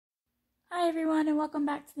Hi everyone and welcome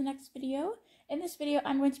back to the next video. In this video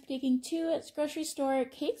I'm going to be taking two grocery store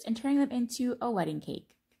cakes and turning them into a wedding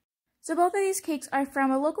cake. So both of these cakes are from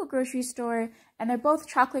a local grocery store and they're both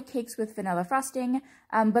chocolate cakes with vanilla frosting,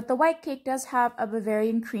 but the white cake does have a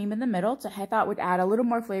Bavarian cream in the middle, so I thought would add a little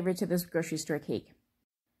more flavor to this grocery store cake.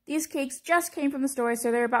 These cakes just came from the store, so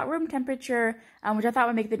they're about room temperature, which I thought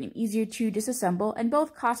would make them easier to disassemble, and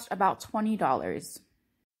both cost about $20.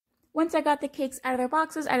 Once I got the cakes out of their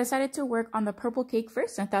boxes, I decided to work on the purple cake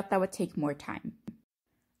first, and I thought that would take more time.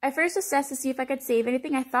 I first assessed to see if I could save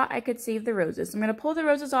anything. I thought I could save the roses. So I'm going to pull the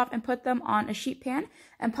roses off and put them on a sheet pan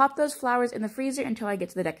and pop those flowers in the freezer until I get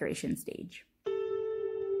to the decoration stage.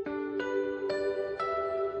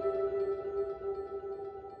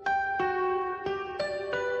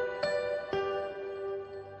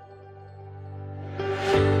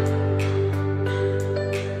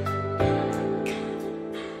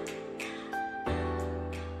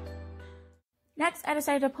 Next, I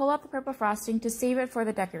decided to pull out the purple frosting to save it for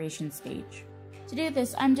the decoration stage. To do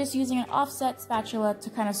this, I'm just using an offset spatula to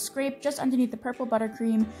kind of scrape just underneath the purple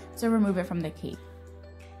buttercream to remove it from the cake.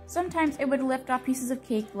 Sometimes it would lift off pieces of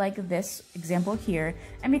cake like this example here,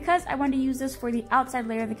 and because I wanted to use this for the outside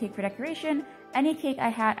layer of the cake for decoration, any cake I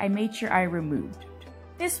had I made sure I removed.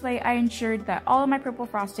 This way I ensured that all of my purple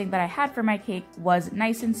frosting that I had for my cake was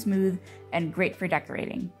nice and smooth and great for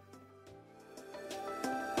decorating.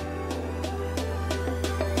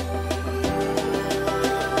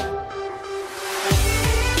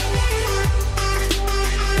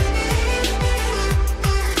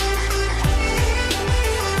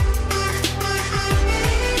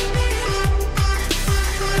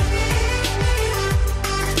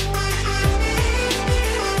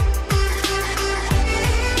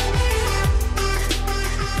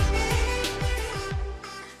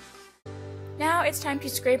 Now it's time to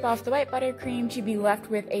scrape off the white buttercream to be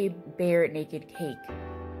left with a bare naked cake.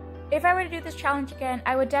 If I were to do this challenge again,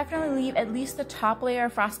 I would definitely leave at least the top layer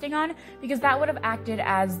of frosting on because that would have acted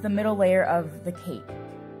as the middle layer of the cake.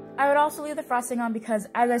 I would also leave the frosting on because,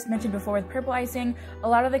 as I mentioned before with purple icing, a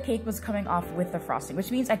lot of the cake was coming off with the frosting,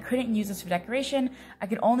 which means I couldn't use this for decoration. I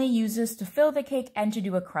could only use this to fill the cake and to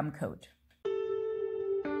do a crumb coat.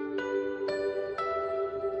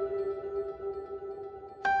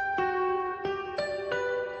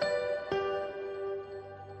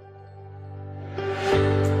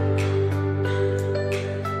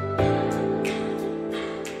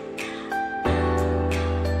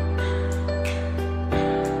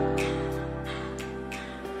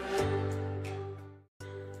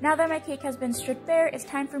 Now that my cake has been stripped bare, it's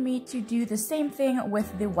time for me to do the same thing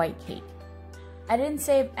with the white cake. I didn't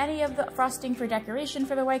save any of the frosting for decoration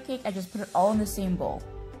for the white cake, I just put it all in the same bowl.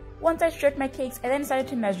 Once I stripped my cakes, I then decided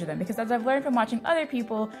to measure them because as I've learned from watching other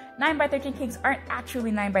people, 9x13 cakes aren't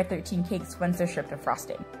actually 9x13 cakes once they're stripped of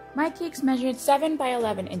frosting. My cakes measured 7 by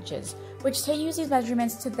 11 inches, which I use these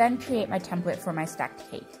measurements to then create my template for my stacked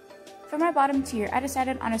cake. For my bottom tier, I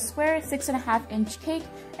decided on a square 6.5 inch cake,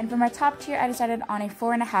 and for my top tier, I decided on a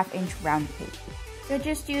 4.5 inch round cake. So I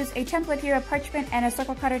just used a template here of parchment and a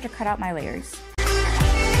circle cutter to cut out my layers.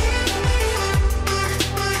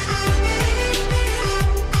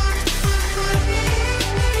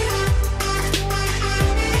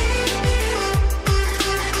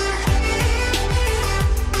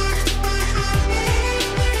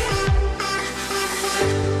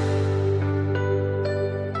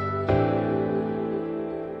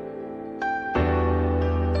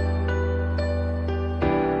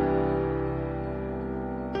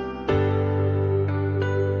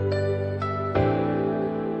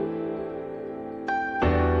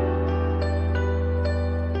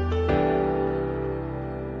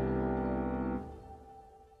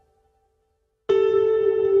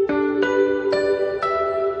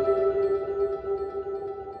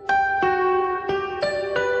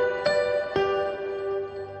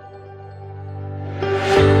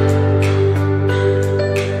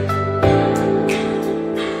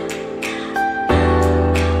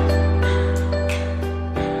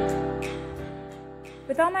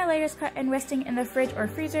 With all my layers cut and resting in the fridge or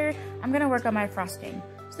freezer, I'm going to work on my frosting.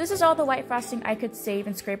 So this is all the white frosting I could save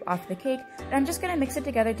and scrape off the cake, and I'm just going to mix it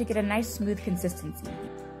together to get a nice smooth consistency.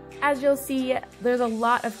 As you'll see, there's a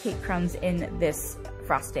lot of cake crumbs in this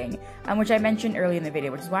frosting, which I mentioned earlier in the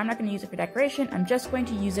video, which is why I'm not going to use it for decoration. I'm just going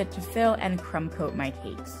to use it to fill and crumb coat my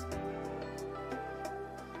cakes.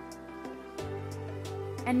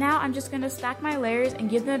 And now I'm just going to stack my layers and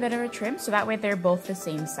give them a bit of a trim so that way they're both the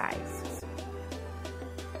same size.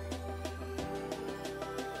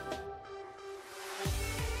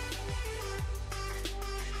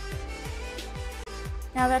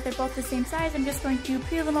 Now that they're both the same size, I'm just going to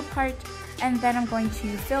peel them apart, and then I'm going to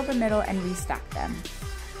fill the middle and restack them.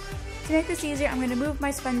 To make this easier, I'm going to move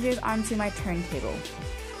my sponges onto my turntable.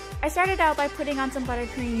 I started out by putting on some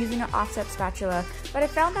buttercream using an offset spatula, but I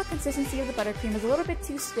found that consistency of the buttercream was a little bit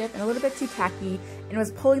too stiff and a little bit too tacky, and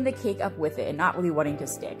was pulling the cake up with it and not really wanting to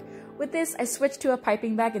stick. With this, I switched to a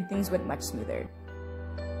piping bag and things went much smoother.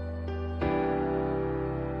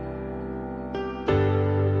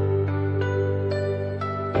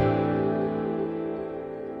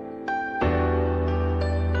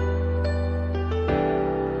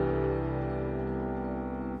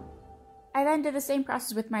 I then did the same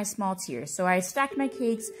process with my small tier. So I stacked my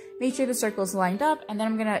cakes, made sure the circles lined up, and then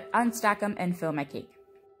I'm gonna unstack them and fill my cake.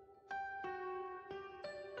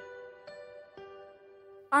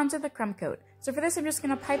 Onto the crumb coat. So for this, I'm just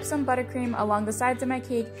gonna pipe some buttercream along the sides of my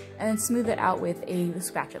cake and then smooth it out with a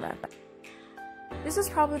spatula. This is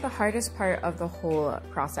probably the hardest part of the whole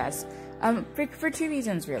process. For two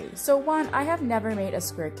reasons really. So one, I have never made a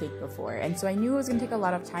square cake before, and so I knew it was going to take a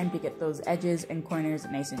lot of time to get those edges and corners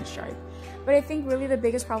nice and sharp. But I think really the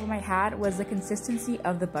biggest problem I had was the consistency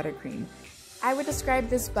of the buttercream. I would describe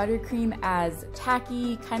this buttercream as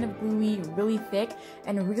tacky, kind of gluey, really thick,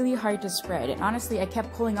 and really hard to spread. And honestly, I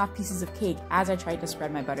kept pulling off pieces of cake as I tried to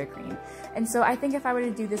spread my buttercream. And so I think if I were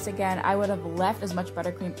to do this again, I would have left as much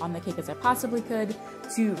buttercream on the cake as I possibly could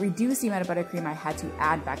to reduce the amount of buttercream I had to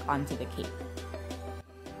add back onto the cake.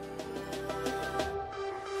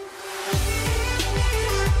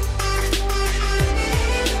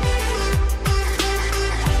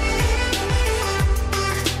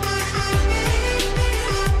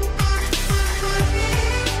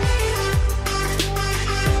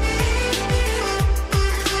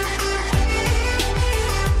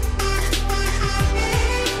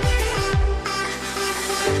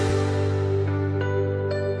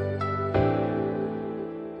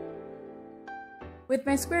 With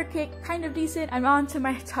my square cake kind of decent, I'm on to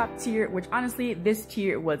my top tier, which honestly, this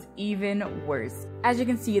tier was even worse. As you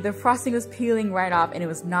can see, the frosting was peeling right off and it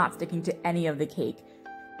was not sticking to any of the cake.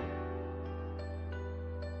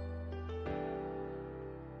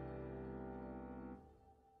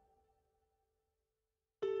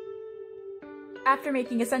 After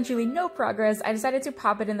making essentially no progress, I decided to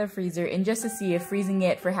pop it in the freezer and just to see if freezing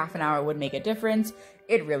it for half an hour would make a difference.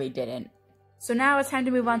 It really didn't. So now it's time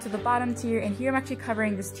to move on to the bottom tier, and here I'm actually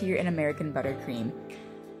covering this tier in American buttercream.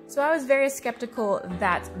 So I was very skeptical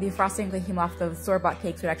that the frosting that came off the store-bought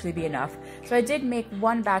cakes would actually be enough. So I did make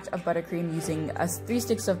one batch of buttercream using 3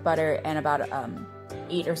 sticks of butter and about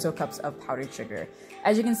 8 or so cups of powdered sugar.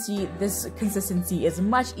 As you can see, this consistency is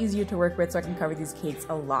much easier to work with, so I can cover these cakes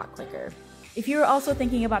a lot quicker. If you are also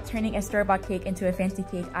thinking about turning a store-bought cake into a fancy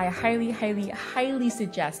cake, I highly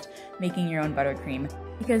suggest making your own buttercream,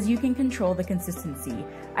 because you can control the consistency.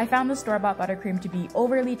 I found the store-bought buttercream to be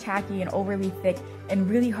overly tacky and overly thick and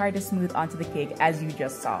really hard to smooth onto the cake, as you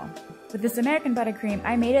just saw. With this American buttercream,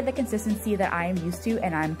 I made it the consistency that I am used to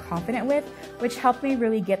and I'm confident with, which helped me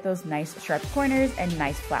really get those nice sharp corners and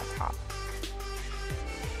nice flat top.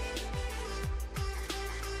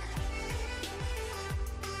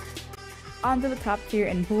 Onto the top tier,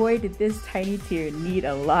 and boy did this tiny tier need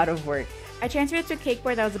a lot of work. I transferred it to a cake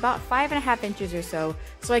board that was about 5.5 inches or so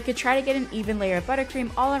I could try to get an even layer of buttercream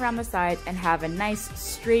all around the sides and have a nice,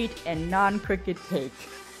 straight, and non-crooked cake.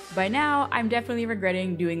 By now, I'm definitely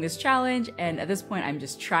regretting doing this challenge, and at this point, I'm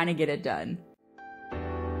just trying to get it done.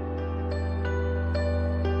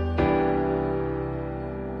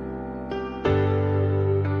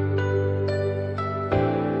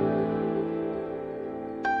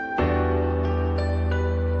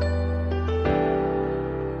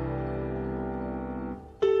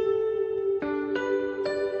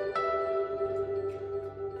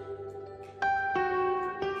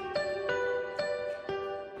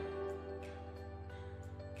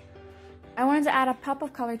 I wanted to add a pop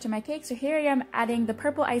of color to my cake, so here I am adding the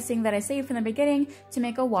purple icing that I saved from the beginning to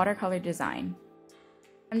make a watercolor design.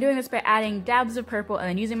 I'm doing this by adding dabs of purple and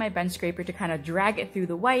then using my bench scraper to kind of drag it through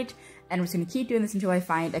the white, and I'm just going to keep doing this until I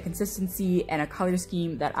find a consistency and a color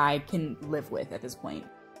scheme that I can live with at this point.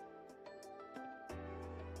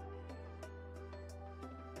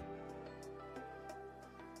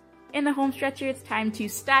 In the home stretch here, it's time to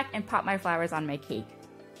stack and pop my flowers on my cake.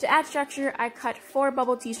 To add structure, I cut 4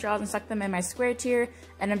 bubble tea straws and stuck them in my square tier,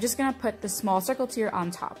 and I'm just gonna put the small circle tier on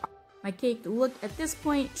top. My cake looked at this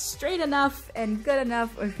point straight enough and good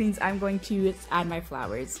enough, which means I'm going to add my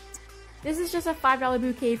flowers. This is just a $5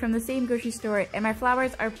 bouquet from the same grocery store, and my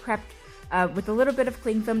flowers are prepped with a little bit of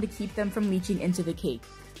cling film to keep them from leaching into the cake.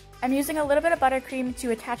 I'm using a little bit of buttercream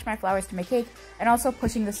to attach my flowers to my cake and also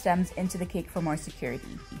pushing the stems into the cake for more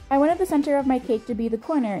security. I wanted the center of my cake to be the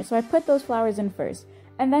corner, so I put those flowers in first.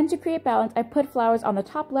 And then to create balance, I put flowers on the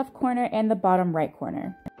top left corner and the bottom right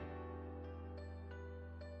corner.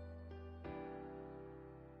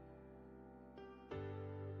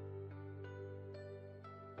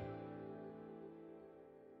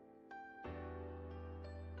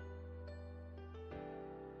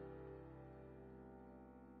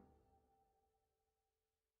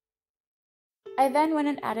 I then went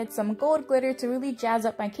and added some gold glitter to really jazz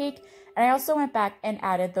up my cake, and I also went back and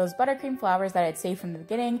added those buttercream flowers that I'd saved from the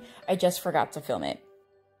beginning. I just forgot to film it.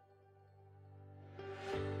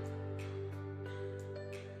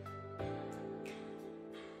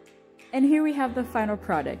 And here we have the final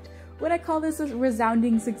product. Would I call this a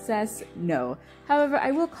resounding success? No. However, I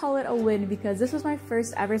will call it a win because this was my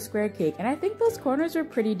first ever square cake, and I think those corners were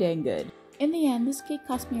pretty dang good. In the end, this cake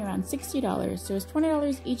cost me around $60, so it was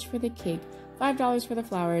 $20 each for the cake, $5 for the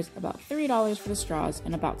flowers, about $3 for the straws,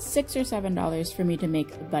 and about $6 or $7 for me to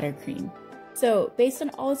make buttercream. So, based on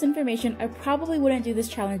all this information, I probably wouldn't do this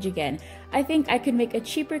challenge again. I think I could make a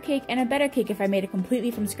cheaper cake and a better cake if I made it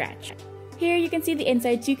completely from scratch. Here you can see the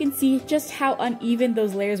inside, so you can see just how uneven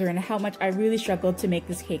those layers were and how much I really struggled to make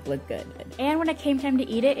this cake look good. And when it came time to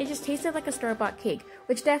eat it, it just tasted like a store-bought cake,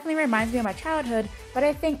 which definitely reminds me of my childhood, but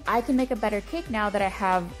I think I can make a better cake now that I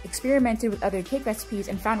have experimented with other cake recipes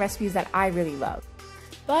and found recipes that I really love.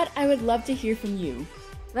 But I would love to hear from you.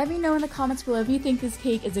 Let me know in the comments below if you think this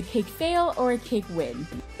cake is a cake fail or a cake win.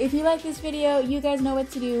 If you like this video, you guys know what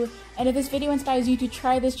to do, and if this video inspires you to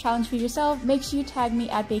try this challenge for yourself, make sure you tag me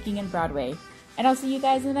at Baking in Broadway. And I'll see you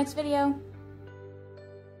guys in the next video.